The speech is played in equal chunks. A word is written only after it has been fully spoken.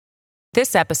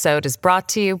This episode is brought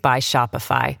to you by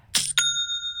Shopify.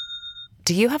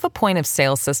 Do you have a point of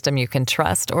sale system you can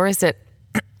trust, or is it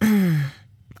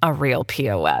a real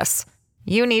POS?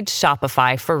 You need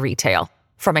Shopify for retail.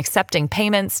 From accepting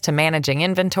payments to managing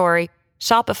inventory,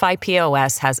 Shopify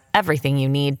POS has everything you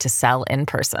need to sell in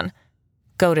person.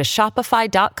 Go to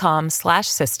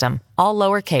shopify.com/system, all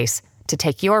lowercase, to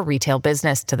take your retail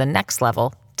business to the next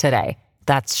level today.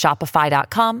 That's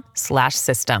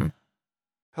shopify.com/system.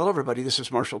 Hello, everybody. This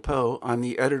is Marshall Poe. I'm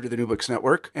the editor of the New Books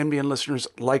Network. NBN listeners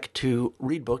like to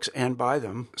read books and buy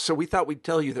them. So we thought we'd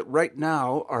tell you that right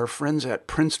now, our friends at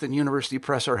Princeton University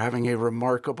Press are having a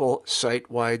remarkable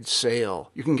site-wide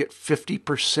sale. You can get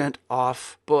 50%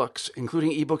 off books,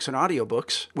 including ebooks and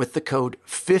audiobooks, with the code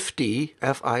 50,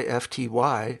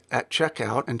 F-I-F-T-Y, at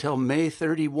checkout until May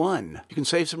 31. You can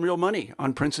save some real money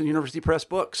on Princeton University Press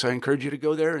books. I encourage you to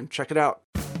go there and check it out.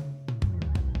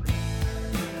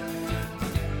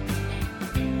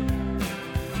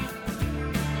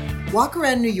 Walk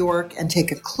around New York and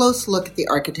take a close look at the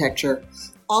architecture.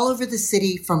 All over the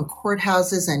city, from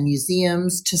courthouses and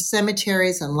museums to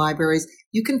cemeteries and libraries,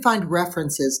 you can find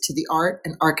references to the art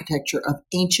and architecture of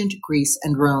ancient Greece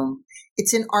and Rome.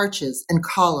 It's in arches and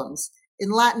columns, in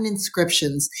Latin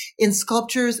inscriptions, in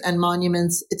sculptures and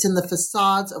monuments. It's in the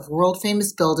facades of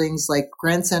world-famous buildings like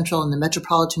Grand Central and the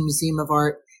Metropolitan Museum of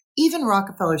Art. Even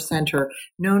Rockefeller Center,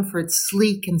 known for its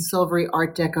sleek and silvery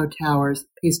Art Deco towers,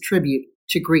 pays tribute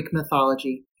to Greek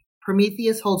mythology.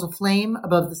 Prometheus holds a flame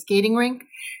above the skating rink.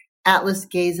 Atlas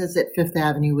gazes at Fifth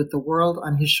Avenue with the world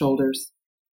on his shoulders.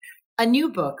 A new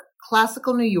book,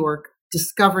 Classical New York,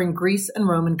 Discovering Greece and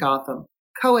Rome and Gotham,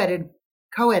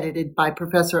 co-edited by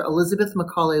Professor Elizabeth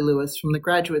Macaulay Lewis from the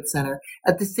Graduate Center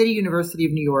at the City University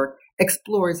of New York,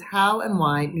 explores how and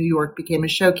why New York became a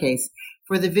showcase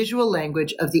for the visual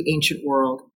language of the ancient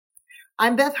world.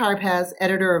 I'm Beth Harpaz,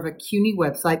 editor of a CUNY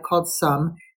website called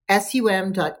sum.cuny.edu,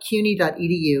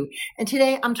 and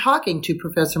today I'm talking to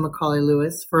Professor Macaulay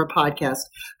Lewis for a podcast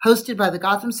hosted by the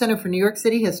Gotham Center for New York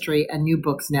City History and New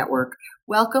Books Network.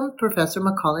 Welcome, Professor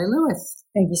Macaulay Lewis.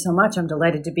 Thank you so much. I'm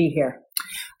delighted to be here.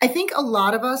 I think a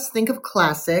lot of us think of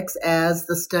classics as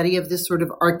the study of this sort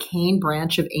of arcane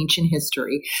branch of ancient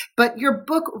history, but your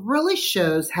book really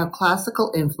shows how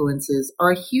classical influences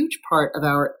are a huge part of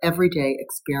our everyday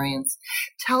experience.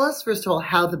 Tell us, first of all,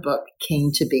 how the book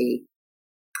came to be.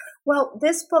 Well,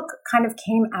 this book kind of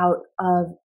came out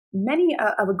of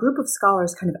a group of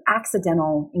scholars' kind of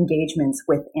accidental engagements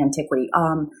with antiquity.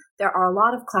 There are a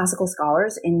lot of classical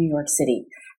scholars in New York City.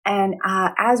 And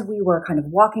as we were kind of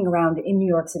walking around in New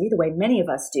York City, the way many of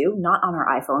us do, not on our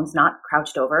iPhones, not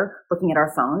crouched over, looking at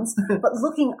our phones, but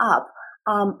looking up,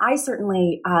 I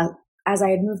certainly, as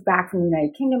I had moved back from the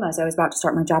United Kingdom, as I was about to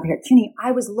start my job here at CUNY,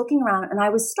 I was looking around and I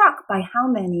was struck by how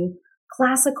many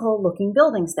classical-looking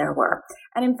buildings there were.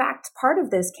 And in fact, part of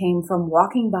this came from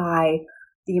walking by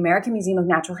the American Museum of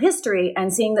Natural History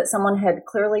and seeing that someone had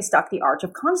clearly stuck the Arch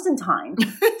of Constantine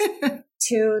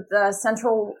to the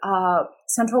Central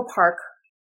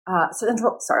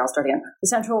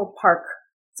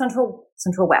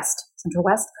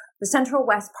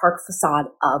West Park facade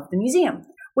of the museum,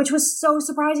 which was so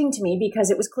surprising to me because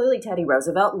it was clearly Teddy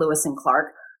Roosevelt, Lewis and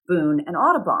Clark, Boone, and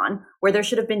Audubon, where there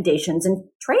should have been Dacians and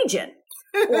Trajan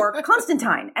or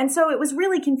Constantine. And so it was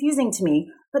really confusing to me.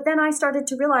 But then I started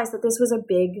to realize that this was a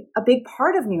big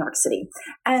part of New York City.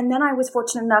 And then I was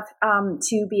fortunate enough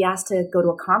to be asked to go to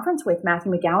a conference with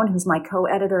Matthew McGowan, who's my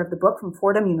co-editor of the book from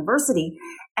Fordham University.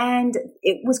 And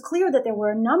it was clear that there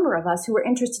were a number of us who were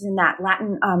interested in that.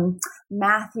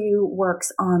 Matthew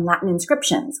works on Latin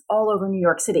inscriptions all over New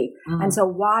York City. Mm-hmm. And so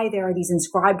why there are these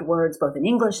inscribed words, both in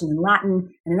English and in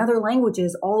Latin and in other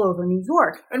languages all over New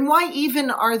York. And why even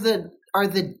are the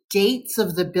dates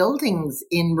of the buildings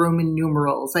in Roman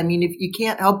numerals? I mean, if you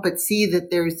can't help but see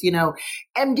that there's,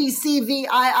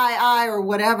 MDCVIII or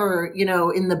whatever,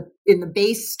 in the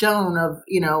base stone of,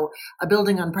 a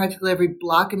building on practically every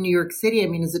block in New York City. I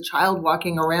mean, as a child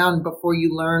walking around before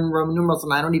you learn Roman numerals,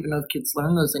 and I don't even know if kids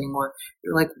learn those anymore,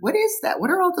 you're like, what is that? What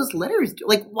are all those letters?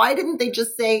 Like, why didn't they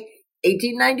just say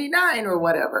 1899 or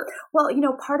whatever? Well,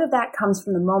 part of that comes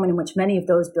from the moment in which many of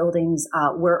those buildings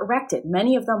were erected.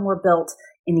 Many of them were built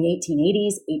in the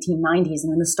 1880s, 1890s,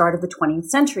 and in the start of the 20th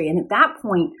century. And at that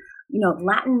point,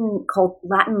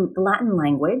 the Latin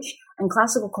language and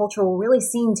classical culture were really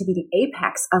seen to be the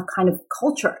apex of kind of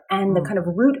culture and the kind of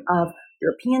root of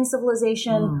European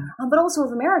civilization, but also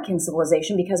of American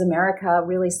civilization, because America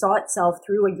really saw itself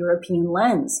through a European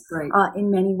lens in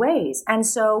many ways. And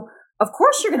so of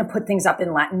course, you're going to put things up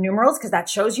in Latin numerals because that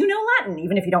shows you know Latin,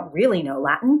 even if you don't really know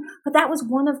Latin. But that was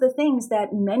one of the things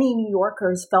that many New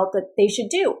Yorkers felt that they should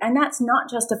do. And that's not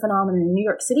just a phenomenon in New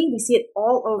York City. We see it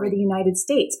all over the United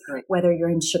States, whether you're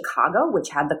in Chicago, which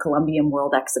had the Columbian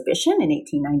World Exhibition in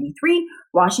 1893,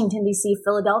 Washington, D.C.,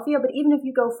 Philadelphia. But even if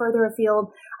you go further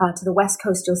afield to the West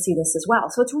Coast, you'll see this as well.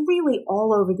 So it's really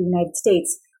all over the United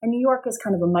States. And New York is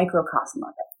kind of a microcosm of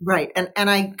it. Right. And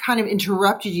I kind of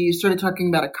interrupted you. You started talking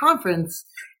about a conference,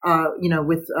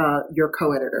 with your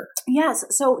co-editor. Yes.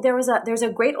 So there's a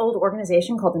great old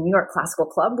organization called the New York Classical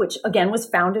Club, which again was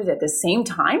founded at the same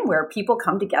time, where people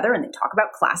come together and they talk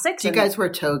about classics. Do you guys wear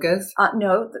togas?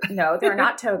 No, they're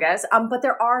not togas. But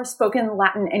there are spoken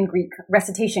Latin and Greek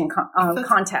recitation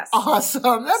contests.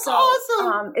 Awesome. That's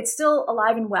awesome. It's still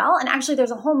alive and well. And actually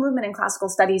there's a whole movement in classical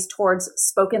studies towards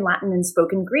spoken Latin and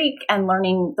spoken Greek and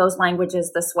learning those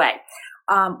languages this way.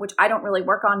 Which I don't really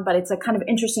work on, but it's a kind of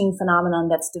interesting phenomenon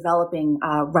that's developing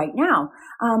right now.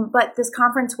 But this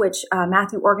conference, which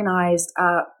Matthew organized,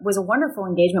 was a wonderful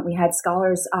engagement. We had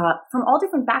scholars from all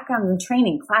different backgrounds and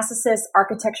training, classicists,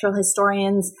 architectural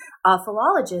historians,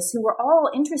 philologists, who were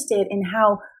all interested in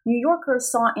how New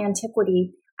Yorkers saw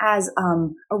antiquity as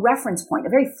a reference point, a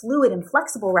very fluid and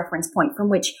flexible reference point from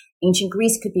which ancient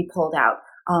Greece could be pulled out.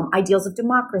 Ideals of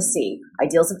democracy,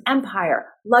 ideals of empire,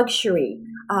 luxury,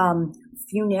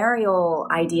 funereal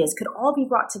ideas could all be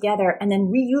brought together and then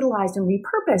reutilized and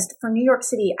repurposed for New York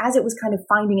City as it was kind of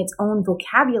finding its own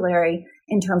vocabulary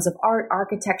in terms of art,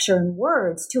 architecture, and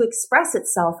words to express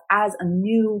itself as a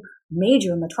new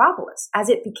major metropolis, as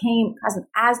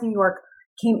New York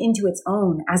came into its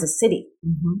own as a city.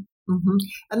 Mm-hmm. Mm-hmm.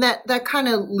 And that kind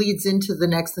of leads into the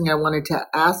next thing I wanted to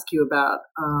ask you about.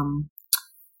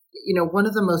 One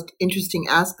of the most interesting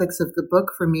aspects of the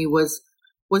book for me was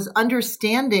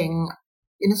understanding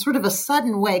in a sort of a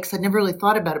sudden way, because I'd never really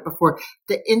thought about it before,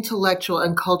 the intellectual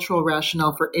and cultural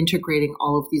rationale for integrating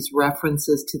all of these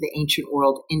references to the ancient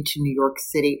world into New York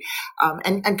City.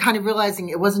 And kind of realizing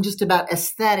it wasn't just about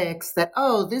aesthetics, that,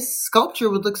 this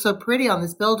sculpture would look so pretty on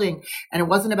this building. And it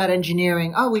wasn't about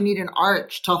engineering. We need an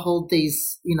arch to hold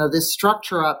these, this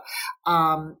structure up.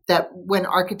 That when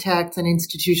architects and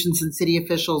institutions and city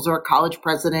officials or a college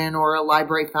president or a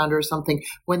library founder or something,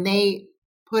 when they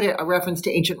put a reference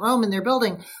to ancient Rome in their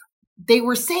building, they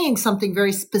were saying something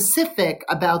very specific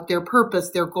about their purpose,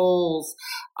 their goals,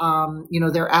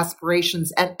 their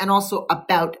aspirations, and also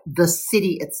about the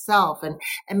city itself. And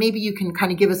maybe you can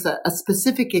kind of give us a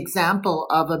specific example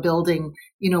of a building,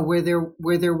 where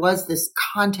there was this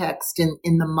context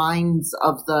in the minds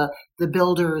of the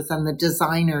builders and the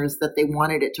designers that they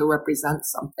wanted it to represent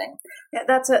something. Yeah,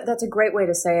 that's a great way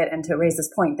to say it, and to raise this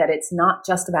point that it's not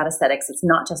just about aesthetics, it's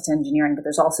not just engineering, but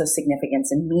there's also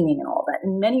significance and meaning and all that.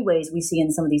 In many ways, we see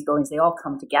in some of these buildings, they all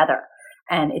come together.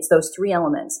 And it's those three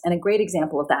elements. And a great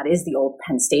example of that is the old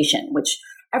Penn Station, which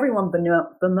everyone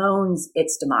bemoans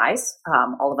its demise.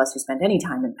 All of us who spend any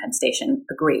time in Penn Station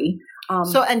agree.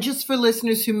 And just for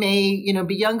listeners who may,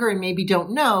 be younger and maybe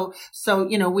don't know,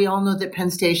 we all know that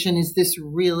Penn Station is this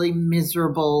really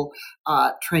miserable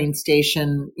train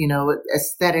station.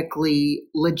 Aesthetically,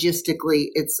 logistically,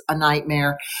 it's a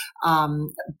nightmare.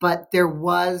 But there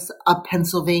was a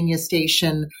Pennsylvania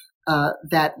station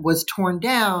that was torn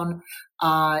down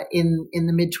in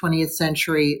the mid 20th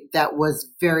century. That was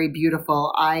very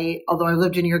beautiful. Although I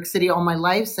lived in New York City all my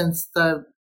life since the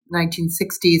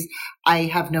 1960s, I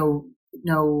have no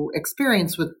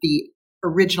experience with the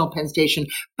original Penn Station,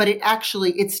 but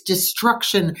its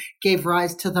destruction gave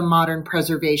rise to the modern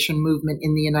preservation movement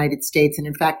in the United States. And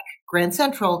in fact, Grand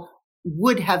Central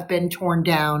would have been torn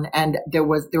down, and there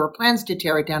were plans to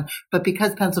tear it down. But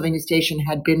because Pennsylvania Station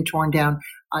had been torn down,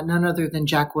 none other than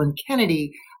Jacqueline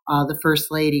Kennedy, the First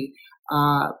Lady,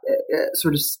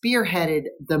 sort of spearheaded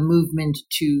the movement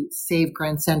to save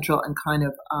Grand Central and kind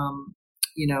of,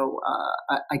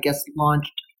 I guess,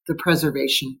 launched the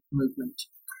preservation movement.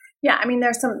 Yeah, I mean,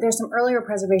 there's some earlier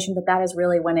preservation, but that is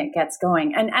really when it gets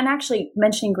going. And actually,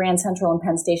 mentioning Grand Central and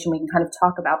Penn Station, we can kind of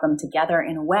talk about them together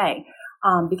in a way.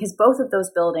 Because both of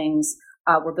those buildings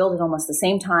were built at almost the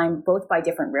same time, both by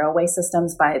different railway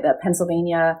systems, by the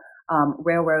Pennsylvania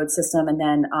railroad system, and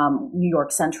then New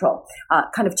York Central,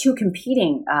 kind of two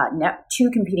competing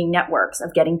networks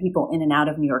of getting people in and out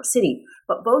of New York City.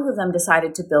 But both of them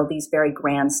decided to build these very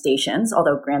grand stations,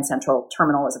 although Grand Central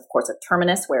Terminal is, of course, a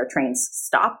terminus where trains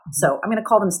stop. So I'm going to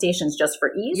call them stations just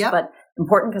for ease, but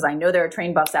important because I know there are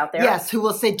train buffs out there. Yes, who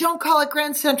will say, don't call it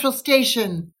Grand Central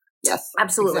Station. Yes,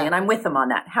 absolutely. Exactly. And I'm with them on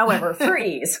that. However, for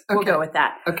ease, we'll go with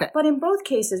that. Okay. But in both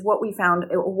cases, what we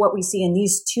see in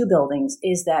these two buildings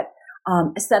is that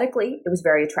Aesthetically, it was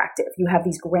very attractive. You have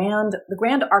the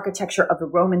grand architecture of the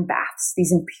Roman baths,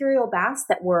 these imperial baths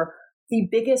that were the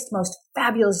biggest, most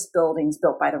fabulous buildings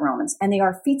built by the Romans. And they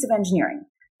are feats of engineering.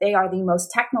 They are the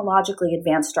most technologically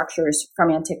advanced structures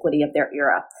from antiquity of their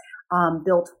era,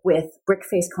 built with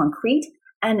brick-faced concrete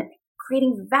and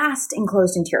creating vast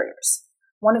enclosed interiors.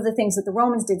 One of the things that the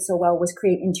Romans did so well was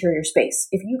create interior space.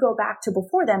 If you go back to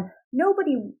before them,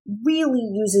 nobody really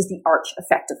uses the arch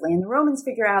effectively. And the Romans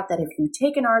figure out that if you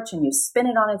take an arch and you spin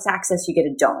it on its axis, you get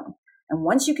a dome. And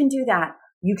once you can do that,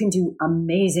 you can do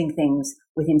amazing things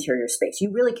with interior space.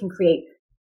 You really can create,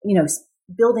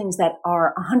 buildings that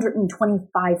are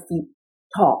 125 feet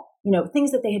tall,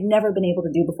 things that they had never been able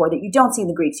to do before, that you don't see in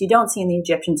the Greeks, you don't see in the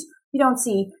Egyptians, you don't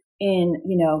see in,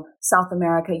 South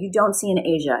America, you don't see in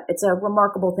Asia. It's a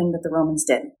remarkable thing that the Romans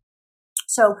did.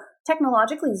 So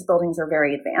technologically, these buildings are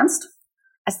very advanced.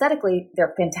 Aesthetically,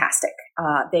 they're fantastic.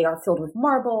 They are filled with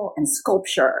marble and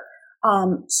sculpture.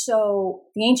 So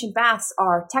the ancient baths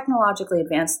are technologically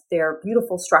advanced. They're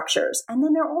beautiful structures. And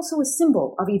then they're also a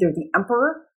symbol of either the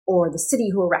emperor or the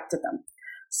city who erected them.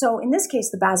 So in this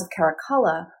case, the Baths of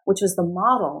Caracalla, which was the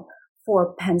model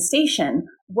for Penn Station,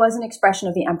 was an expression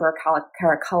of the Emperor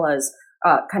Caracalla's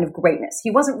kind of greatness.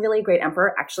 He wasn't really a great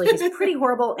emperor. Actually, he's pretty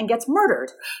horrible and gets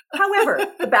murdered. However,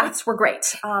 the baths were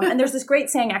great. And there's this great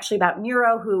saying actually about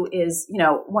Nero, who is,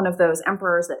 one of those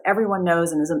emperors that everyone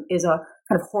knows and is a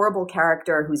kind of horrible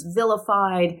character who's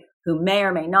vilified, who may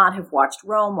or may not have watched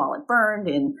Rome while it burned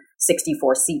in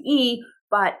 64 CE.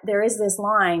 But there is this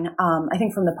line, I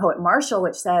think from the poet Martial,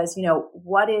 which says,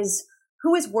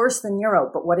 who is worse than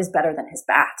Nero, but what is better than his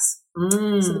baths?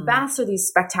 So the baths are these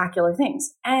spectacular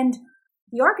things. And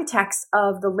the architects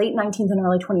of the late 19th and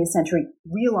early 20th century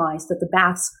realized that the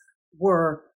baths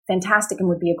were fantastic and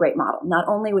would be a great model. Not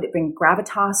only would it bring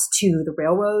gravitas to the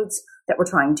railroads that were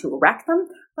trying to erect them,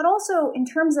 but also in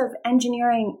terms of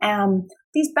engineering,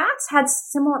 these baths had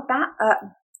similar,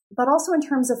 but also in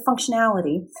terms of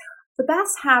functionality, the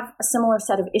baths have a similar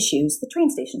set of issues the train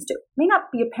stations do. It may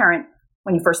not be apparent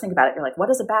when you first think about it. You're like, what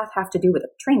does a bath have to do with a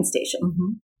train station?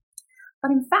 Mm-hmm.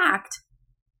 But in fact,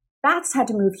 baths had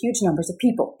to move huge numbers of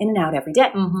people in and out every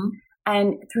day,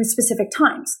 and through specific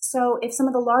times. So if some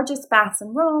of the largest baths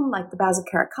in Rome, like the Baths of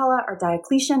Caracalla or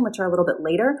Diocletian, which are a little bit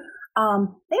later,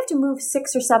 they have to move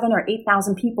 6 or 7 or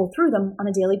 8,000 people through them on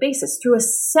a daily basis through a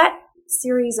set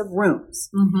series of rooms.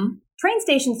 Train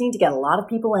stations need to get a lot of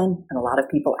people in and a lot of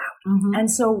people out. And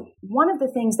so one of the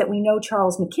things that we know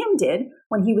Charles McKim did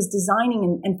when he was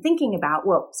designing and thinking about,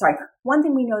 one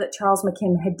thing we know that Charles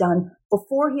McKim had done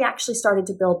before he actually started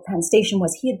to build Penn Station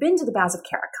was he had been to the Baths of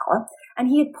Caracalla and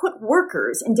he had put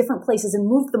workers in different places and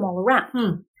moved them all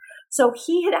around. So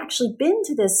he had actually been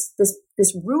to this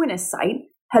ruinous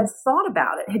site, had thought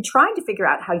about it, had tried to figure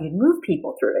out how you'd move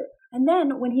people through it. And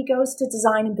then when he goes to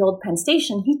design and build Penn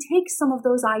Station, he takes some of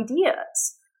those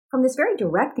ideas from this very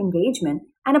direct engagement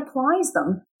and applies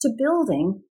them to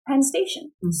building Penn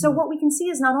Station. So what we can see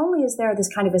is not only is there this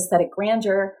kind of aesthetic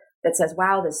grandeur that says,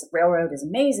 wow, this railroad is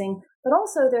amazing, but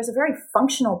also there's a very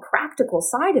functional, practical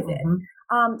side of it.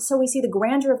 So we see the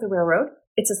grandeur of the railroad.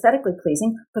 It's aesthetically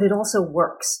pleasing, but it also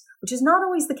works, which is not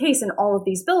always the case in all of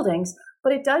these buildings.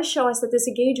 But it does show us that this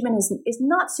engagement is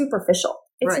not superficial.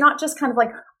 It's not just kind of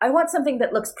like, I want something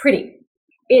that looks pretty.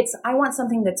 It's, I want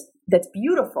something that's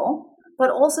beautiful,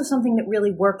 but also something that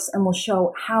really works and will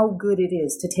show how good it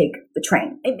is to take the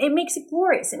train. It makes it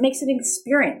glorious. It makes it an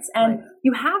experience. And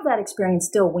you have that experience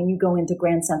still when you go into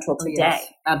Grand Central today.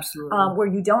 Yes, absolutely. Where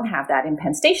you don't have that in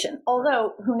Penn Station.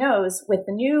 Although, who knows, with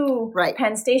the new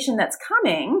Penn Station that's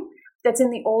coming, that's in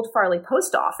the old Farley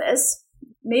Post Office,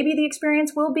 maybe the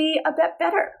experience will be a bit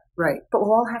better. Right. But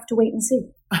we'll all have to wait and see.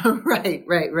 Right.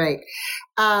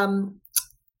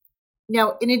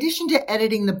 Now, in addition to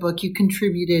editing the book, you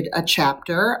contributed a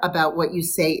chapter about what you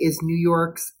say is New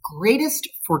York's greatest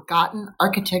forgotten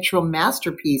architectural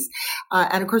masterpiece.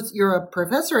 And of course, you're a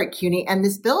professor at CUNY, and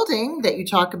this building that you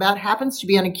talk about happens to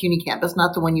be on a CUNY campus,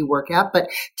 not the one you work at. But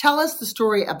tell us the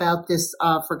story about this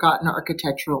forgotten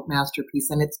architectural masterpiece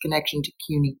and its connection to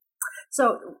CUNY.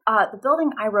 So the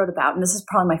building I wrote about, and this is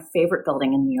probably my favorite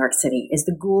building in New York City, is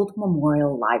the Gould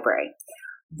Memorial Library.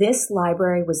 This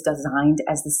library was designed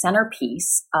as the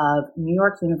centerpiece of New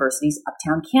York University's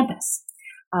Uptown campus.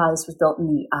 This was built in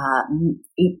the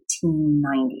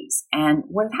 1890s. And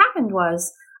what had happened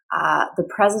was the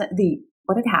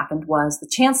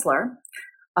chancellor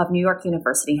of New York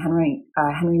University, Henry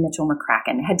Mitchell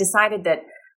McCracken, had decided that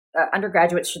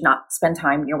undergraduates should not spend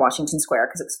time near Washington Square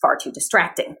because it was far too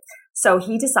distracting. So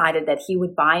he decided that he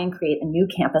would buy and create a new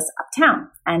campus uptown.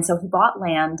 And so he bought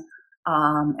land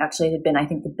Actually, it had been, I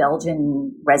think, the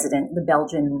Belgian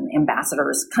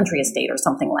ambassador's country estate or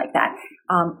something like that,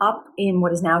 up in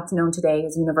what is now known today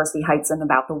as University Heights in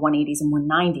about the 180s and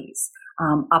 190s,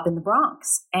 up in the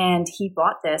Bronx. And he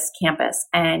bought this campus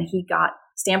and he got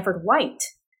Stanford White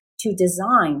to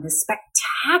design this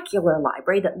spectacular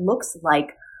library that looks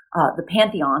like the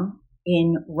Pantheon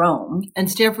in Rome. And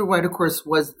Stanford White, of course,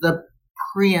 was the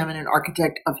preeminent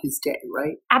architect of his day,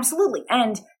 right? Absolutely.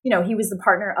 And, he was the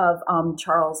partner of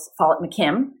Charles Follett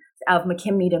McKim of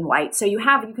McKim, Mead and White. So you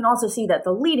can also see that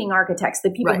the leading architects,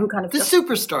 the people who kind of the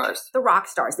superstars, the rock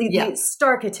stars, the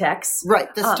starchitects,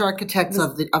 right? The starchitects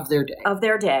of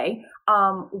their day,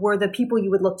 were the people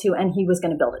you would look to, and he was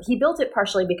going to build it. He built it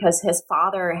partially because his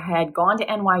father had gone to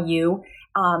NYU,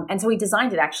 and so he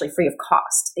designed it actually free of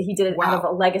cost. He did it out of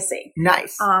a legacy.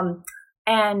 Nice.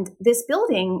 And this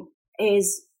building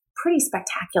is pretty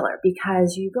spectacular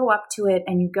because you go up to it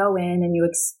and you go in and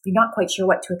you're not quite sure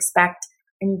what to expect.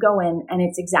 And you go in and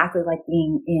it's exactly like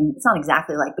it's not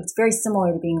exactly like, but it's very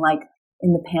similar to being like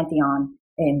in the Pantheon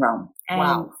in Rome.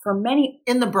 And for many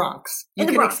in the Bronx, you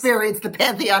can experience the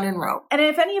Pantheon in Rome. And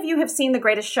if any of you have seen The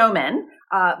Greatest Showman,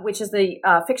 which is the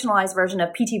fictionalized version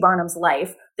of P.T. Barnum's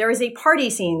life, there is a party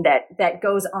scene that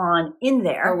goes on in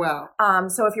there. Oh, wow.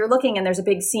 So if you're looking and there's a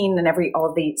big scene and all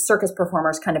of the circus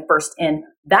performers kind of burst in,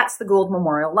 that's the Gould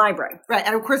Memorial Library. Right.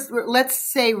 And of course, let's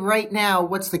say right now,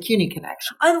 what's the CUNY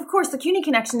connection? And of course, the CUNY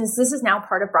connection this is now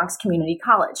part of Bronx Community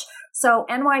College. So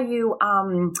NYU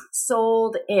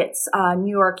sold its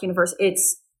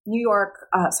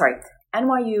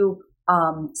NYU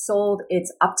sold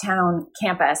its uptown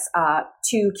campus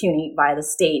to CUNY by the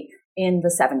state in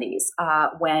the 70s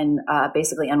when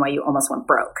basically NYU almost went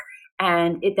broke.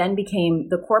 And it then became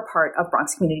the core part of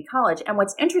Bronx Community College. And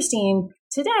what's interesting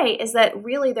today is that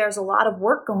really there's a lot of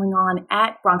work going on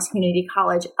at Bronx Community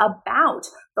College about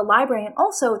the library and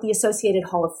also the Associated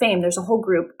Hall of Fame. There's a whole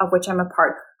group of which I'm a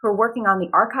part who are working on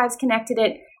the archives connected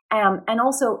it and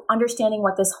also understanding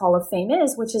what this Hall of Fame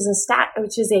is, which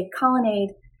is a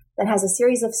colonnade that has a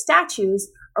series of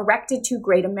statues erected to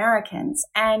great Americans.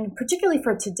 And particularly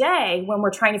for today, when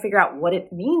we're trying to figure out what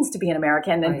it means to be an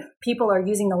American and people are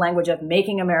using the language of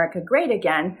making America great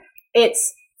again,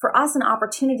 it's for us an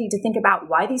opportunity to think about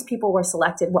why these people were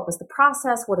selected, what was the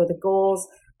process, what are the goals,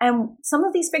 and some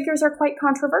of these figures are quite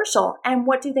controversial. And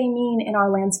what do they mean in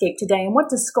our landscape today? And what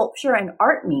does sculpture and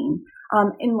art mean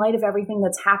in light of everything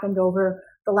that's happened over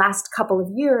the last couple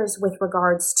of years with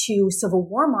regards to Civil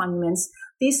War monuments?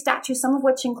 These statues, some of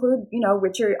which include,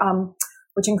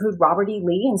 which include Robert E.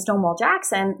 Lee and Stonewall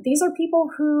Jackson. These are people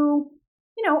who,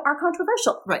 are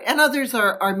controversial. Right. And others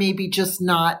are maybe just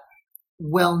not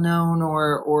well known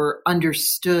or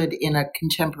understood in a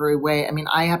contemporary way. I mean,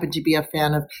 I happen to be a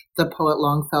fan of the poet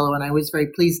Longfellow, and I was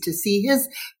very pleased to see his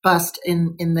bust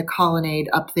in the colonnade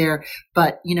up there.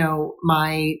 But,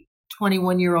 my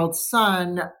 21-year-old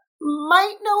son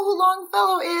might know who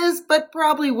Longfellow is, but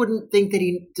probably wouldn't think that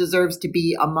he deserves to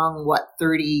be among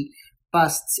 30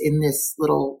 busts in this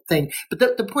little thing.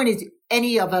 But the point is,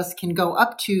 any of us can go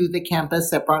up to the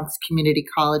campus at Bronx Community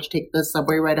College, take the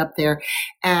subway right up there,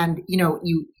 and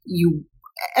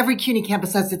every CUNY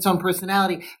campus has its own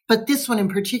personality, but this one in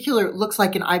particular looks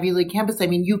like an Ivy League campus. I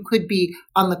mean, you could be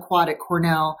on the quad at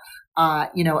Cornell,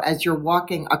 as you're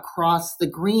walking across the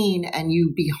green and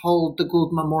you behold the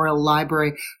Gould Memorial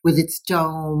Library with its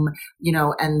dome,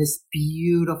 and this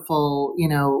beautiful,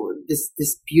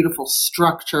 this beautiful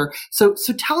structure. So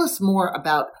tell us more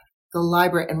about the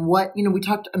library and what, we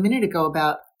talked a minute ago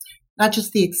about not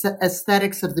just the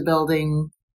aesthetics of the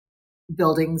buildings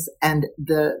and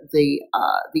the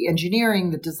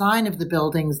engineering, the design of the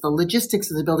buildings, the logistics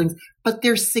of the buildings, but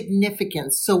their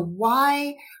significance. So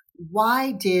why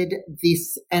did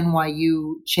this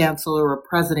NYU chancellor or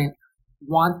president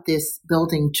want this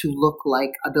building to look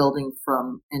like a building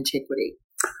from antiquity?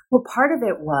 Well, part of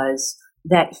it was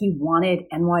that he wanted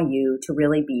NYU to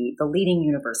really be the leading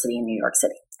university in New York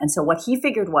City. And so what he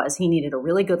figured was he needed a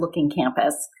really good looking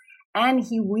campus, and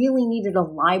he really needed a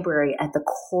library at the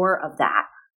core of that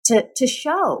to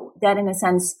show that, in a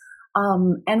sense,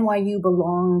 NYU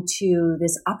belonged to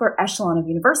this upper echelon of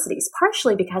universities,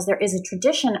 partially because there is a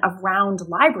tradition of round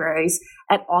libraries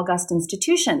at august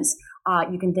institutions.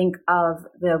 You can think of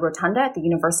the Rotunda at the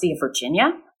University of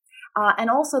Virginia,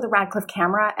 and also the Radcliffe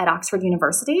Camera at Oxford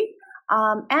University,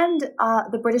 and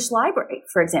the British Library,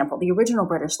 for example, the original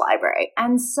British Library.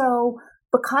 And so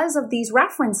because of these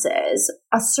references,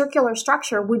 a circular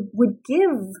structure would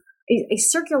give a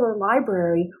circular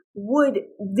library would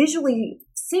visually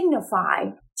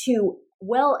signify to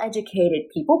well-educated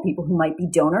people who might be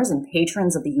donors and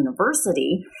patrons of the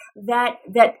university, that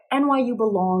NYU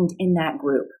belonged in that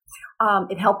group.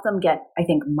 It helped them get, I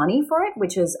think, money for it,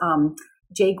 which is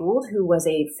Jay Gould, who was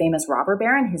a famous robber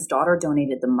baron. His daughter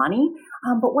donated the money.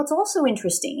 But what's also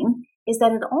interesting is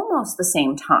that at almost the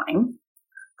same time,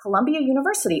 Columbia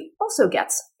University also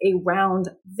gets a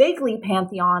round, vaguely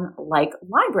Pantheon-like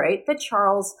library that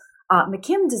Charles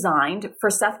McKim designed for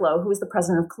Seth Low, who is the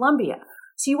president of Columbia.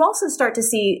 So you also start to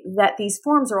see that these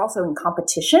forms are also in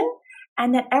competition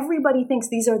and that everybody thinks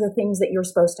these are the things that you're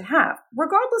supposed to have,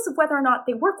 regardless of whether or not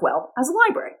they work well as a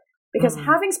library. Because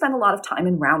having spent a lot of time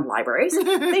in round libraries,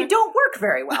 they don't work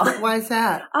very well. Why is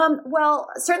that? Well,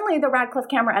 certainly the Radcliffe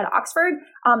Camera at Oxford,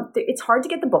 it's hard to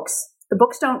get the books. The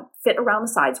books don't fit around the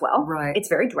sides well. Right. It's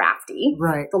very drafty.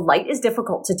 Right. The light is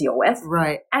difficult to deal with.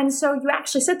 Right. And so you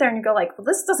actually sit there and you go like, well,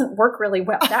 this doesn't work really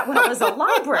well as a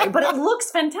library, but it looks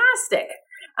fantastic.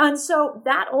 And so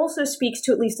that also speaks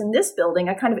to, at least in this building,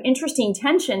 a kind of interesting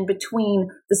tension between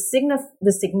the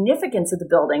significance of the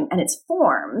building and its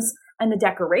forms and the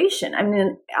decoration, and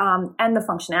the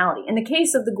functionality. In the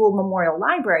case of the Gould Memorial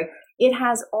Library, it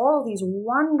has all these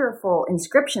wonderful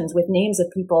inscriptions with names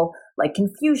of people like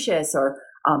Confucius or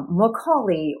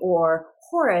Macaulay or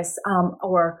Horace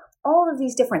or all of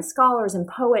these different scholars and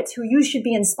poets who you should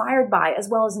be inspired by, as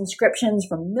well as inscriptions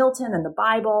from Milton and the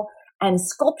Bible and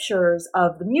sculptures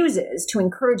of the Muses to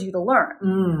encourage you to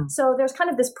learn. So there's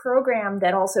kind of this program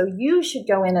that also you should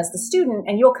go in as the student,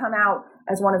 and you'll come out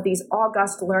as one of these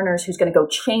august learners who's going to go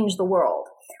change the world.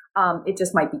 It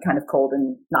just might be kind of cold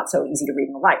and not so easy to read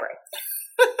in the library.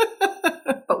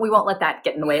 But we won't let that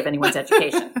get in the way of anyone's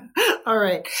education. All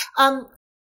right.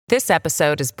 This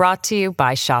episode is brought to you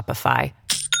by Shopify.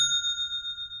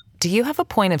 Do you have a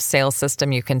point of sale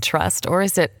system you can trust, or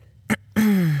is it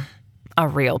a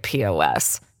real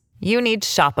POS? You need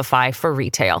Shopify for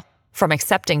retail. From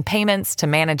accepting payments to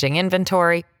managing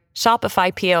inventory,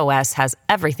 Shopify POS has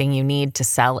everything you need to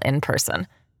sell in person.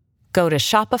 Go to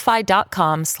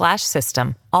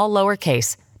shopify.com/system, all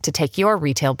lowercase, to take your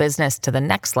retail business to the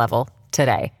next level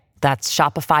today. That's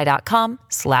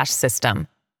shopify.com/system.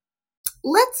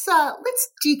 Let's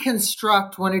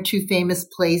deconstruct one or two famous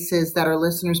places that our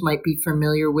listeners might be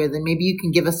familiar with, and maybe you can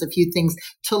give us a few things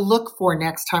to look for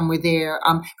next time we're there.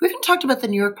 We haven't talked about the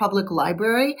New York Public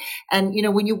Library, and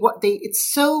when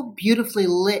it's so beautifully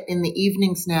lit in the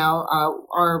evenings now.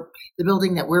 The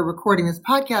building that we're recording this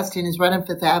podcast in is right on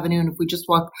Fifth Avenue, and if we just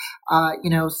walk,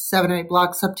 7 or 8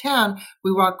 blocks uptown,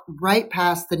 we walk right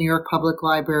past the New York Public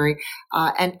Library,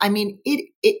 and I mean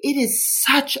it is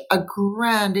such a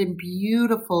grand and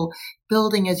beautiful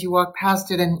building as you walk past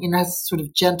it, and has sort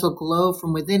of gentle glow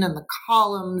from within, and the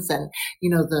columns, and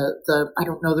the I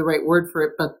don't know the right word for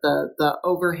it, but the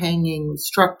overhanging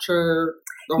structure,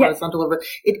 the horizontal over.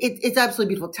 It's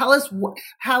absolutely beautiful. Tell us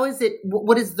how is it?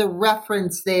 What is the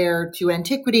reference there to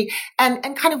antiquity, and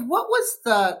kind of what was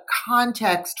the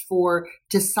context for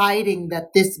deciding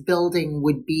that this building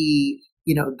would be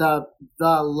the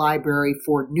library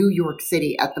for New York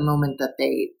City at the moment that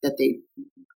they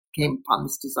came upon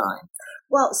this design?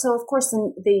 Well, so of course,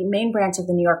 the main branch of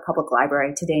the New York Public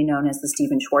Library, today known as the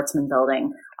Stephen Schwarzman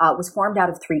Building, was formed out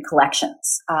of 3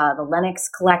 collections: the Lenox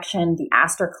Collection, the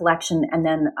Astor Collection, and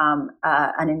then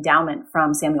an endowment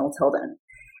from Samuel Tilden.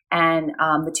 And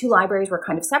the 2 libraries were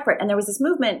kind of separate. And there was this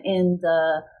movement in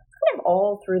the kind of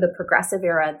all through the progressive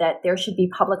era that there should be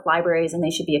public libraries and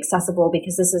they should be accessible,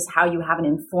 because this is how you have an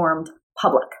informed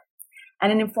public. And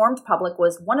an informed public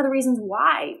was one of the reasons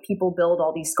why people build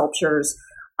all these sculptures,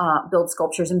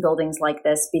 and buildings like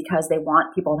this, because they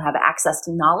want people to have access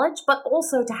to knowledge, but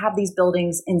also to have these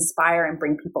buildings inspire and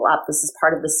bring people up. This is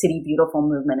part of the City Beautiful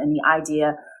movement and the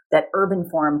idea that urban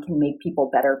form can make people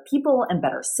and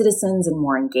better citizens and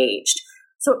more engaged.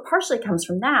 So it partially comes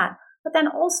from that. But then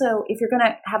also, if you're going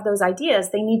to have those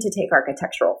ideas, they need to take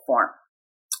architectural form.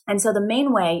 And so the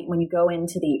main way when you go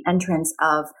into the entrance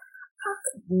of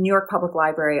New York Public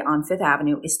Library on Fifth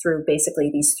Avenue is through basically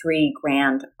these 3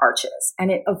 grand arches, and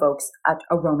it evokes a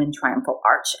Roman triumphal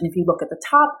arch. And if you look at the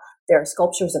top, there are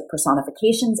sculptures of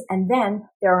personifications, and then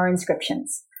there are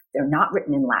inscriptions. They're not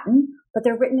written in Latin, but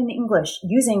they're written in English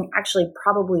using actually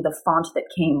probably the font that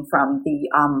came from the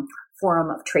Forum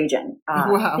of Trajan.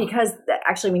 Wow. Because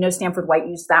actually we know Stanford White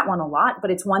used that one a lot, but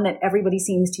it's one that everybody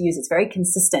seems to use. It's very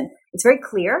consistent. It's very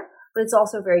clear, but it's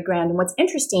also very grand. And what's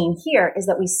interesting here is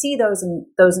that we see those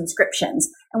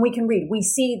inscriptions, and we can read. We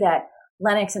see that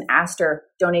Lenox and Astor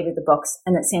donated the books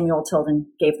and that Samuel Tilden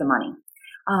gave the money.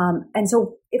 And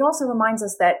so it also reminds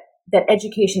us that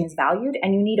education is valued,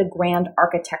 and you need a grand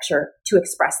architecture to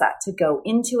express that, to go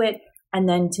into it, and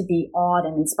then to be awed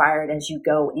and inspired as you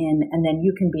go in, and then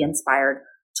you can be inspired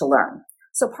to learn.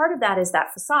 So part of that is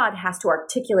that facade has to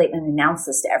articulate and announce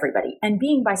this to everybody. And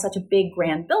being by such a big,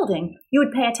 grand building, you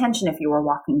would pay attention if you were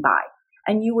walking by.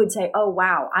 And you would say, oh,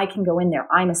 wow, I can go in there.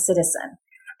 I'm a citizen.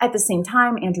 At the same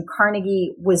time, Andrew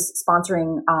Carnegie was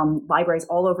sponsoring libraries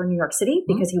all over New York City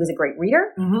because he was a great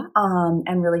reader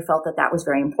and really felt that that was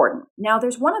very important. Now,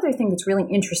 there's one other thing that's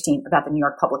really interesting about the New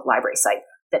York Public Library site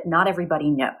that not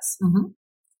everybody knows.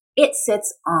 It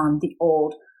sits on the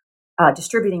old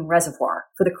distributing reservoir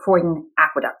for the Croydon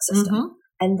Aqueduct system.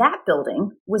 And that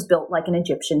building was built like an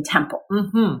Egyptian temple.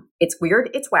 It's weird,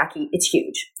 it's wacky, it's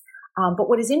huge. But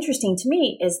what is interesting to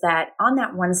me is that on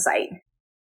that one site,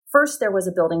 first there was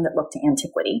a building that looked to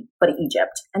antiquity, but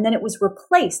Egypt, and then it was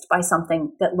replaced by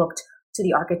something that looked to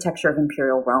the architecture of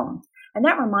Imperial Rome. And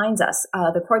that reminds us,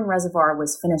 the Croydon Reservoir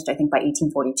was finished, I think, by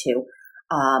 1842.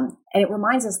 And it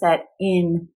reminds us that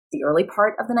in the early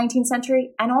part of the 19th century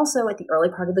and also at the early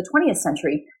part of the 20th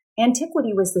century,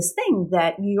 antiquity was this thing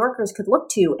that New Yorkers could look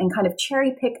to and kind of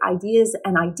cherry pick ideas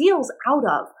and ideals out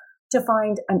of to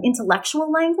find an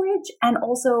intellectual language and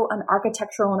also an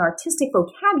architectural and artistic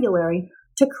vocabulary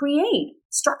to create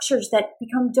structures that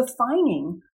become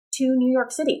defining to New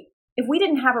York City. If we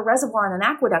didn't have a reservoir and an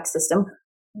aqueduct system,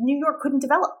 New York couldn't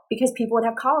develop because people would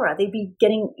have cholera. They'd be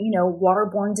getting,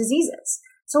 waterborne diseases.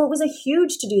 So it was a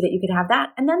huge to-do that you could have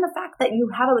that. And then the fact that you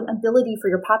have an ability for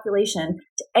your population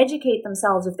to educate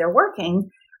themselves if they're working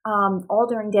all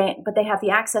during day, but they have the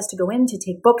access to go in to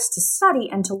take books, to study,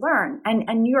 and to learn.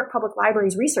 And New York Public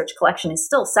Library's research collection is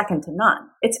still second to none.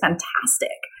 It's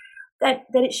fantastic. That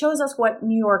it shows us what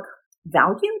New York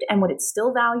valued and what it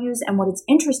still values and what it's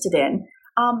interested in,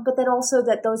 but that also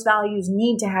that those values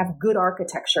need to have good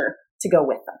architecture to go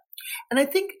with them. And I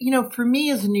think, for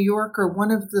me as a New Yorker, one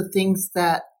of the things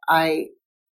that I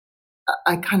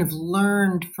kind of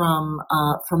learned from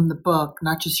the book,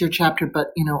 not just your chapter, but,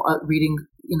 reading,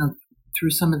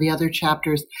 through some of the other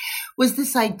chapters, was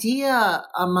this idea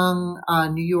among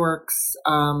New York's,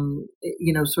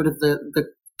 sort of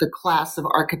the class of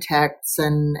architects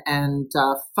and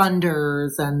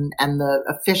funders and the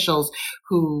officials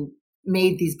who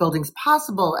made these buildings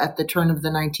possible at the turn of the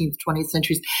 19th, 20th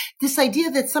centuries. This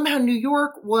idea that somehow New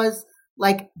York was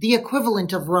like the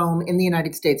equivalent of Rome in the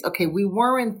United States. Okay, we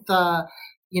weren't the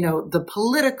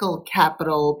political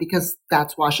capital because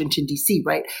that's Washington, D.C.,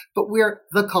 right? But we're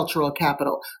the cultural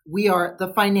capital. We are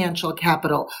the financial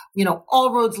capital.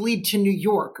 All roads lead to New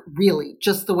York, really,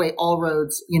 just the way all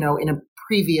roads, in a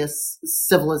previous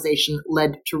civilization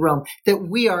led to Rome, that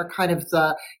we are kind of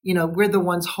we're the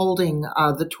ones holding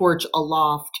the torch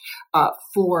aloft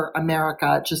for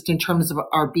America, just in terms of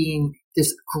our being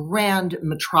this grand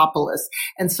metropolis.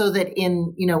 And so that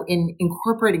in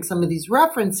incorporating some of these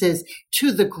references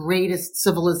to the greatest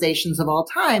civilizations of all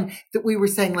time, that we were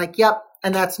saying like, yep,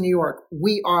 and that's New York.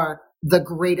 We are the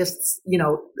greatest,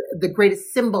 the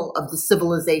greatest symbol of the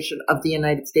civilization of the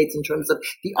United States in terms of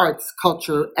the arts,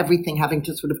 culture, everything having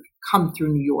to sort of come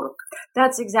through New York.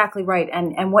 That's exactly right.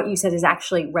 And what you said is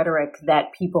actually rhetoric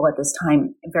that people at this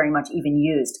time very much even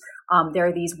used. There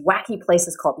are these wacky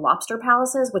places called lobster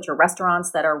palaces, which are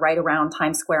restaurants that are right around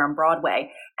Times Square and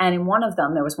Broadway. And in one of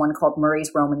them, there was one called Murray's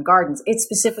Roman Gardens. It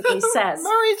specifically says...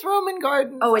 Murray's Roman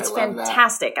Gardens. Oh, it's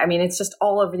fantastic. That. I mean, it's just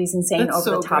all over these insane,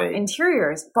 over-the-top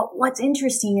interiors. But what's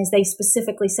interesting is they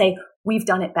specifically say, we've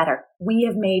done it better. We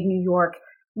have made New York.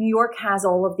 New York has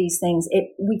all of these things.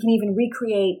 We can even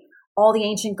recreate all the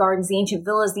ancient gardens, the ancient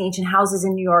villas, the ancient houses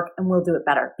in New York, and we'll do it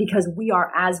better because we are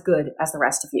as good as the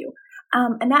rest of you.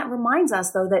 And that reminds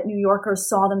us, though, that New Yorkers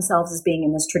saw themselves as being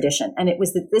in this tradition. And it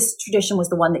was that this tradition was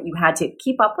the one that you had to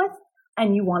keep up with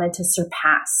and you wanted to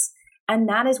surpass. And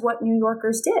that is what New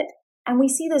Yorkers did. And we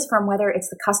see this from whether it's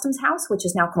the Customs House, which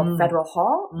is now called Federal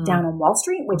Hall, down on Wall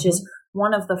Street, which is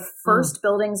one of the first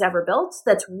buildings ever built.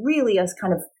 That's really a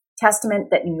kind of testament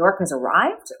that New York has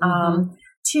arrived,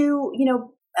 to,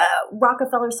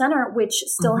 Rockefeller Center, which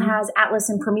still has Atlas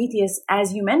and Prometheus,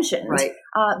 as you mentioned,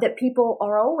 that people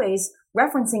are always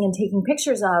referencing and taking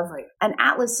pictures of. And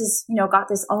Atlas has, got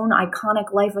this own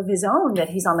iconic life of his own, that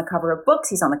he's on the cover of books.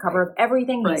 He's on the cover of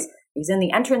everything. He's in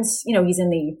the entrance, he's in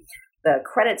the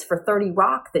credits for 30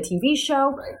 Rock, the TV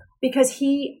show, because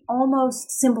he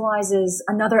almost symbolizes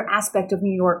another aspect of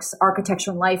New York's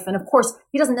architecture and life. And of course,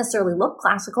 he doesn't necessarily look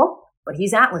classical, but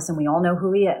he's Atlas and we all know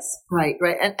who he is. Right.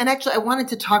 And actually, I wanted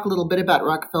to talk a little bit about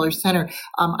Rockefeller Center.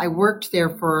 I worked there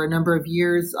for a number of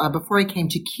years. Before I came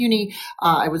to CUNY,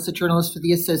 I was a journalist for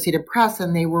the Associated Press,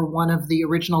 and they were one of the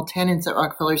original tenants at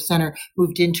Rockefeller Center,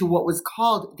 moved into what was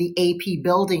called the AP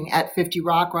building at 50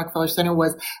 Rock. Rockefeller Center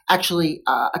was actually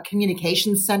a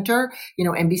communications center.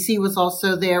 NBC was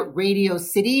also there, Radio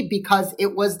City, because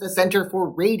it was the center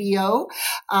for radio.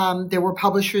 There were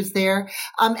publishers there.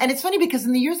 And it's funny because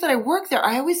in the years that I worked there,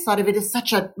 I always thought of it as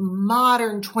such a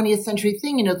modern 20th century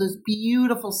thing, those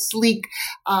beautiful, sleek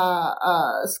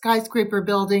skyscraper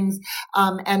buildings.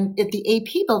 And at the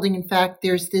AP building, in fact,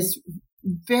 there's this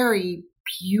very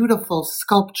beautiful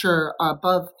sculpture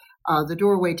above the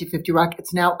doorway to 50 Rock.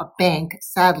 It's now a bank,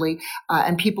 sadly,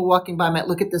 and people walking by might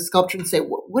look at this sculpture and say,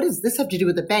 what does this have to do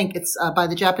with the bank? It's by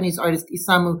the Japanese artist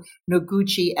Isamu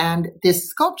Noguchi, and this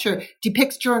sculpture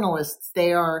depicts journalists.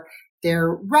 They're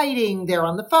writing, they're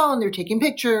on the phone, they're taking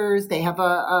pictures, they have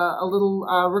a little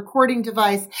recording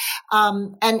device.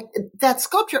 And that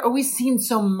sculpture always seemed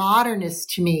so modernist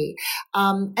to me.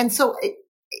 And so,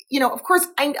 of course,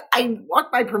 I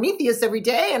walked by Prometheus every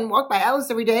day and walked by Atlas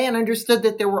every day and understood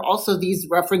that there were also these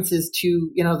references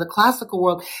to, the classical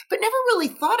world, but never really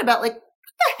thought about what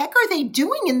the heck are they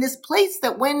doing in this place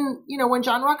that when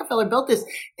John Rockefeller built this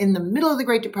in the middle of the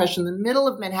Great Depression, the middle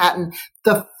of Manhattan,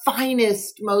 the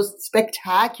finest, most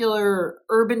spectacular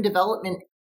urban development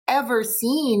ever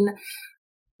seen?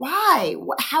 Why?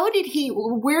 How did he,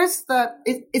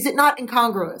 is it not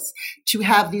incongruous to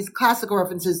have these classical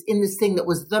references in this thing that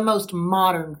was the most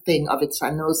modern thing of its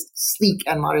time, the most sleek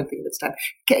and modern thing of its time?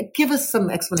 Give us some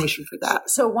explanation for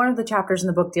that. So one of the chapters in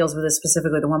the book deals with this,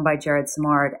 specifically the one by Jared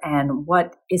Simard. And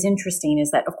what is interesting is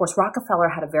that, of course, Rockefeller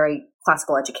had a very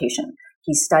classical education.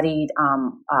 He studied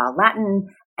Latin,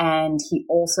 and he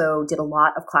also did a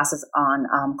lot of classes on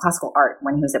classical art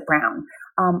when he was at Brown.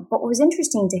 But what was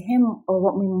interesting to him, or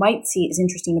what we might see is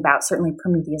interesting about certainly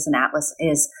Prometheus and Atlas,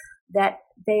 is that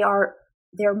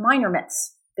they're minor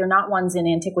myths. They're not ones in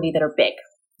antiquity that are big.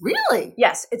 Really?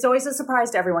 Yes. It's always a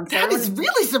surprise to everyone. That is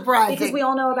really surprising. Because we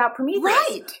all know about Prometheus.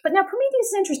 Right. But now Prometheus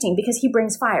is interesting because he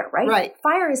brings fire, right? Right.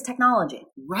 Fire is technology.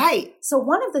 Right. So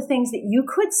one of the things that you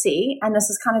could see, and this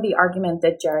is kind of the argument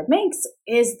that Jared makes,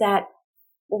 is that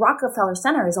Rockefeller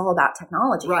Center is all about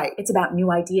technology. Right. It's about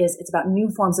new ideas. It's about new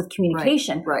forms of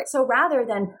communication. Right. So rather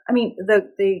than,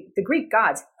 the Greek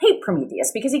gods hate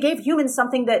Prometheus because he gave humans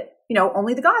something that,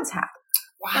 only the gods have.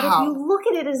 Wow. But if you look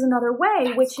at it as another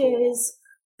way, which is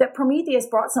that Prometheus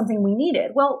brought something we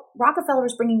needed. Well, Rockefeller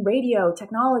is bringing radio,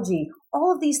 technology,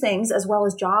 all of these things, as well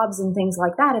as jobs and things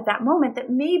like that at that moment, that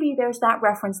maybe there's that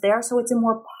reference there. So it's a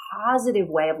more positive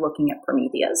way of looking at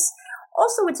Prometheus.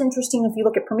 Also, it's interesting if you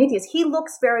look at Prometheus, he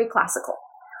looks very classical.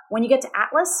 When you get to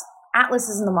Atlas, Atlas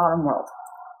is in the modern world.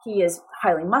 He is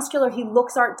highly muscular. He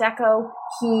looks Art Deco.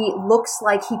 He looks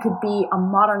like he could be a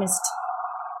modernist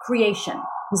creation.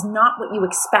 He's not what you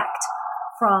expect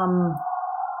from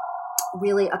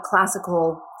really a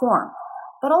classical form.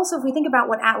 But also, if we think about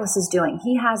what Atlas is doing,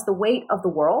 he has the weight of the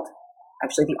world,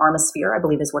 actually the Armosphere, I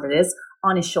believe is what it is,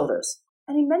 on his shoulders.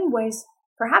 And in many ways,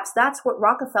 perhaps that's what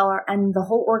Rockefeller and the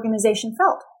whole organization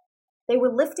felt. They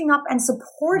were lifting up and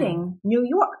supporting New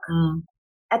York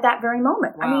at that very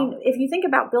moment. Wow. I mean, if you think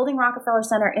about building Rockefeller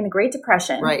Center in the Great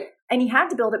Depression, right, and he had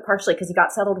to build it partially because he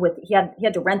got settled with, he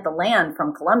had to rent the land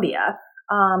from Columbia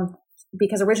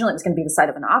because originally it was going to be the site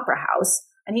of an opera house,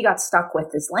 and he got stuck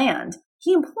with this land.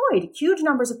 He employed huge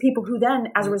numbers of people who then,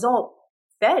 as a result,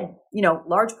 fed,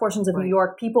 large portions of New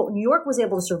York. New York was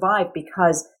able to survive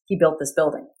because he built this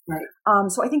building.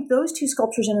 Right. So I think those two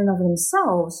sculptures in and of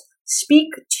themselves speak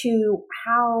to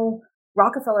how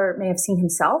Rockefeller may have seen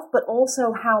himself, but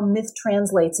also how myth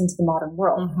translates into the modern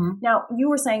world. Mm-hmm. Now, you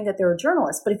were saying that there are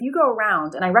journalists, but if you go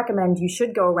around, and I recommend you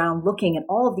should go around looking at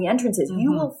all of the entrances,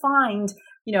 you will find,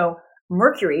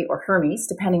 Mercury or Hermes,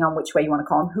 depending on which way you want to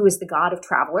call him, who is the god of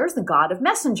travelers, the god of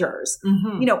messengers,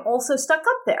 also stuck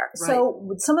up there. Right. So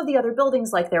with some of the other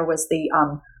buildings, like there was the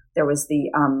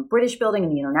British building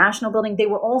and the International building, they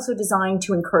were also designed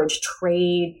to encourage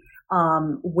trade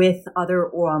with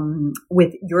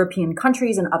with European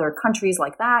countries and other countries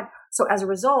like that. So as a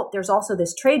result, there's also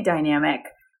this trade dynamic,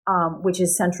 which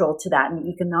is central to that, and the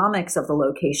economics of the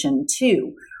location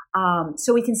too.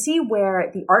 So we can see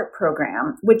where the art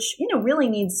program, which, really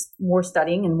needs more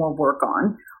studying and more work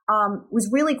on, was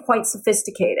really quite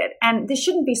sophisticated. And this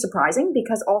shouldn't be surprising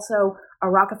because also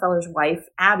Rockefeller's wife,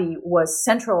 Abby, was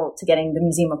central to getting the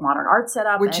Museum of Modern Art set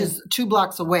up. Which is 2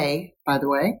 blocks away, by the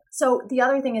way. So the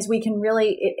other thing is we can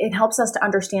really, it helps us to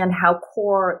understand how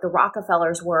core the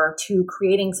Rockefellers were to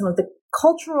creating some of the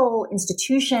cultural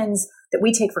institutions that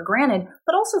we take for granted,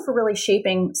 but also for really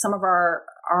shaping some of our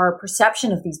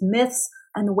perception of these myths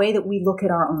and the way that we look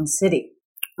at our own city.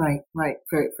 Right.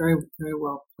 Very, very, very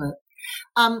well put.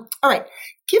 All right.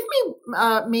 Give me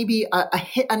maybe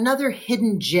another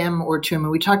hidden gem or two. I mean,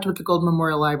 we talked about the Gold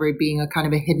Memorial Library being a kind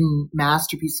of a hidden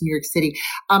masterpiece in New York City,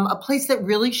 a place that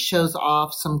really shows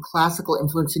off some classical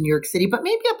influence in New York City, but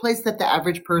maybe a place that the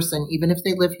average person, even if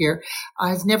they live here,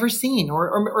 has never seen,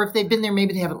 or if they've been there,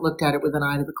 maybe they haven't looked at it with an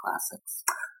eye to the classics.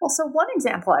 Well, so one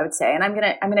example I would say, and I'm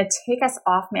gonna take us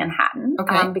off Manhattan,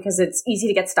 because it's easy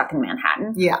to get stuck in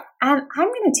Manhattan. Yeah, and I'm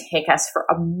gonna take us for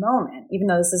a moment, even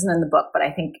though this isn't in the book, but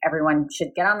I think everyone should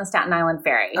get on the Staten Island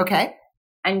ferry,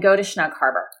 and go to Snug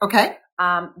Harbor. Okay,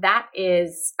 that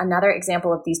is another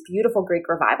example of these beautiful Greek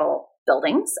Revival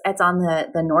buildings. It's on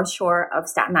the North Shore of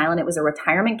Staten Island. It was a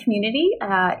retirement community.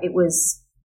 It was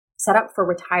set up for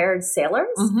retired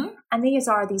sailors, and these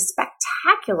are these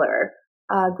spectacular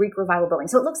Greek Revival building.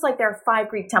 So it looks like there are 5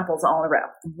 Greek temples all in a row.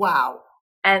 Wow.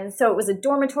 And so it was a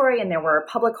dormitory and there were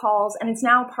public halls, and it's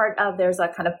now there's a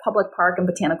kind of public park and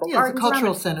botanical gardens. It's a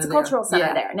cultural center It's a cultural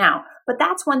center there now. But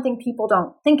that's one thing people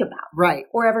don't think about. Right.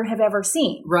 Or have ever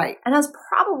seen. Right. And that's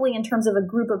probably, in terms of a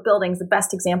group of buildings, the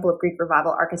best example of Greek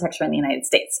Revival architecture in the United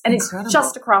States. And Incredible. It's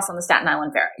just across on the Staten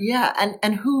Island ferry. Yeah.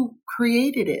 And who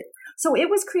created it? So it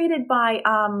was created by,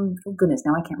 goodness,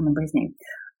 now I can't remember his name.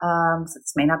 So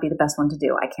this may not be the best one to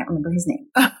do. I can't remember his name.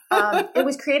 It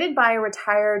was created by a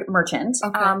retired merchant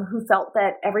who felt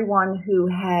that everyone who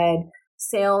had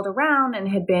sailed around and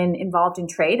had been involved in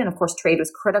trade, and of course trade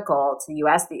was critical to the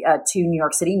U.S., to New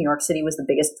York City. New York City was the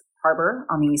biggest harbor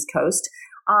on the East Coast,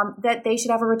 that they should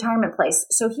have a retirement place.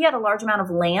 So he had a large amount of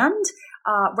land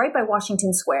right by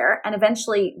Washington Square, and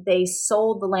eventually they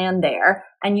sold the land there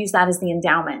and used that as the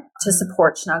endowment to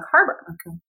support Snug Harbor.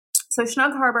 Okay. So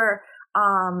Snug Harbor,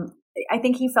 I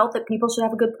think he felt that people should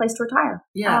have a good place to retire.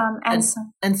 Yeah. And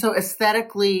so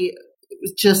aesthetically,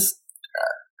 just...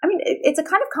 I mean, it's a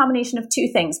kind of combination of two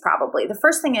things, probably. The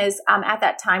first thing is, at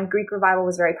that time, Greek Revival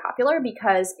was very popular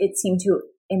because it seemed to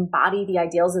embody the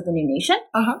ideals of the new nation,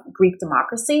 Greek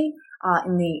democracy.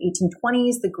 In the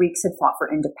 1820s, the Greeks had fought for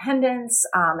independence.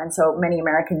 And so many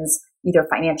Americans either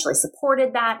financially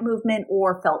supported that movement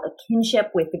or felt a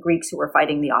kinship with the Greeks who were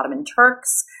fighting the Ottoman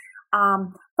Turks.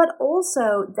 But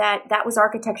also that was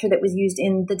architecture that was used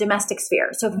in the domestic sphere.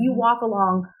 So if you walk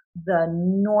along the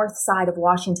north side of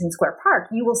Washington Square Park,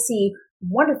 you will see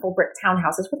wonderful brick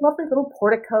townhouses with lovely little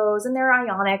porticos, and they're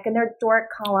Ionic and they're Doric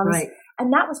columns. Right.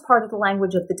 And that was part of the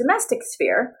language of the domestic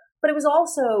sphere, but it was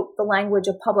also the language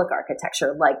of public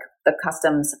architecture, like the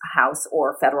Customs House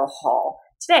or Federal Hall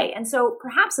today. And so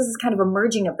perhaps this is kind of a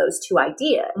merging of those two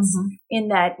ideas in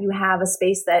that you have a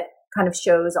space that kind of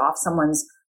shows off someone's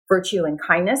virtue and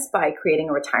kindness by creating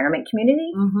a retirement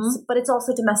community, but it's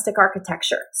also domestic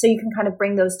architecture. So you can kind of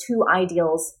bring those two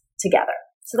ideals together.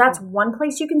 So that's one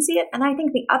place you can see it. And I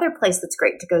think the other place that's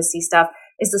great to go see stuff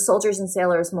is the Soldiers and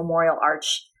Sailors Memorial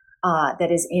Arch that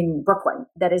is in Brooklyn,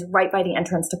 that is right by the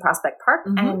entrance to Prospect Park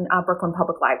and Brooklyn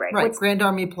Public Library. Right, Grand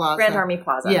Army Plaza. Grand Army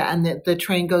Plaza. Yeah, and the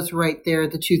train goes right there.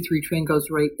 The 2-3 train goes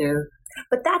right there.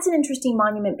 But that's an interesting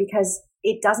monument because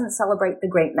it doesn't celebrate the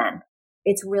great men.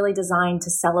 It's really designed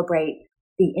to celebrate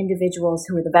the individuals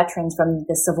who are the veterans from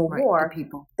the Civil War.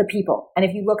 The people. And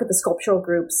if you look at the sculptural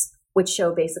groups, which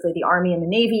show basically the Army and the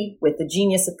Navy with the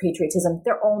genius of patriotism,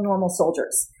 they're all normal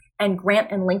soldiers. And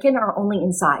Grant and Lincoln are only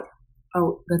inside.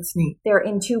 Oh, that's neat. They're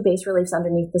in 2 bas reliefs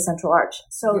underneath the central arch.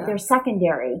 So they're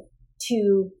secondary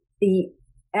to the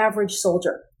average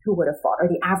soldier who would have fought, or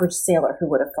the average sailor who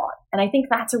would have fought. And I think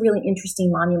that's a really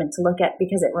interesting monument to look at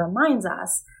because it reminds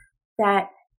us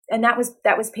that. And that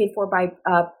was paid for by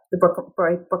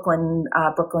Brooklyn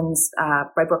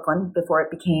before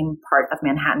it became part of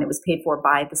Manhattan. It was paid for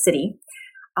by the city.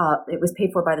 It was paid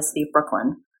for by the city of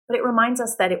Brooklyn. But it reminds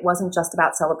us that it wasn't just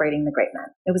about celebrating the great men.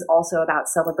 It was also about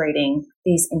celebrating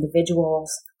these individuals.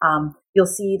 You'll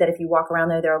see that if you walk around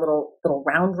there, there are little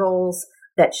round rolls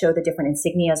that show the different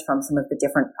insignias from some of the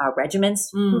different regiments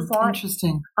who fought.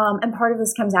 Interesting. And part of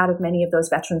this comes out of many of those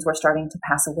veterans were starting to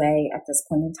pass away at this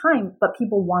point in time, but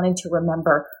people wanted to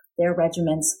remember their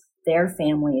regiments, their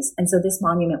families. And so this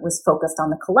monument was focused on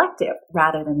the collective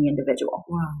rather than the individual.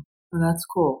 Wow. Well, that's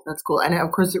cool. That's cool. And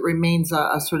of course, it remains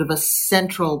a sort of a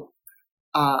central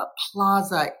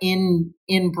plaza in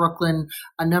Brooklyn.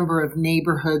 A number of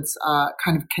neighborhoods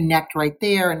kind of connect right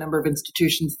there. A number of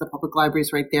institutions, the public library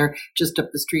is right there. Just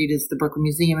up the street is the Brooklyn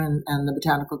Museum and the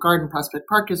Botanical Garden. Prospect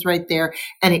Park is right there.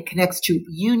 And it connects to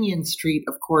Union Street.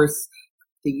 Of course,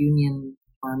 the Union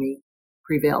Army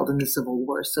prevailed in the Civil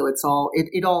War. So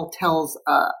it all tells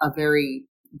a very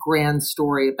grand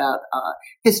story about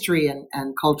history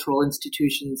and cultural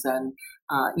institutions and,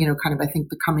 kind of, I think,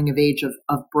 the coming of age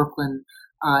of Brooklyn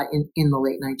in the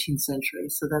late 19th century.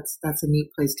 So that's a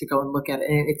neat place to go and look at it.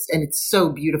 And it's so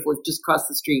beautiful. It's just across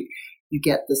the street. You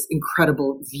get this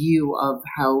incredible view of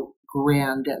how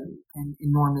grand and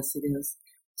enormous it is.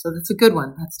 So that's a good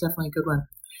one. That's definitely a good one.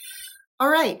 All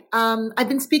right. I've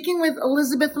been speaking with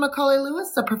Elizabeth Macaulay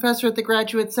Lewis, a professor at the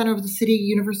Graduate Center of the City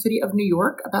University of New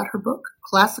York, about her book,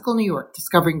 Classical New York,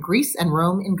 Discovering Greece and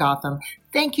Rome in Gotham.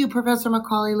 Thank you, Professor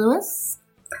Macaulay Lewis.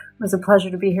 It was a pleasure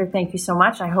to be here. Thank you so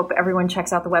much. I hope everyone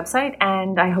checks out the website,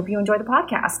 and I hope you enjoy the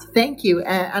podcast. Thank you.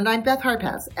 And I'm Beth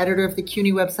Harpaz, editor of the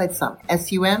CUNY website, sum.cuny.edu,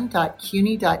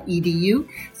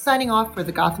 signing off for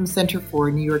the Gotham Center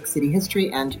for New York City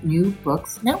History and New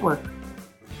Books Network.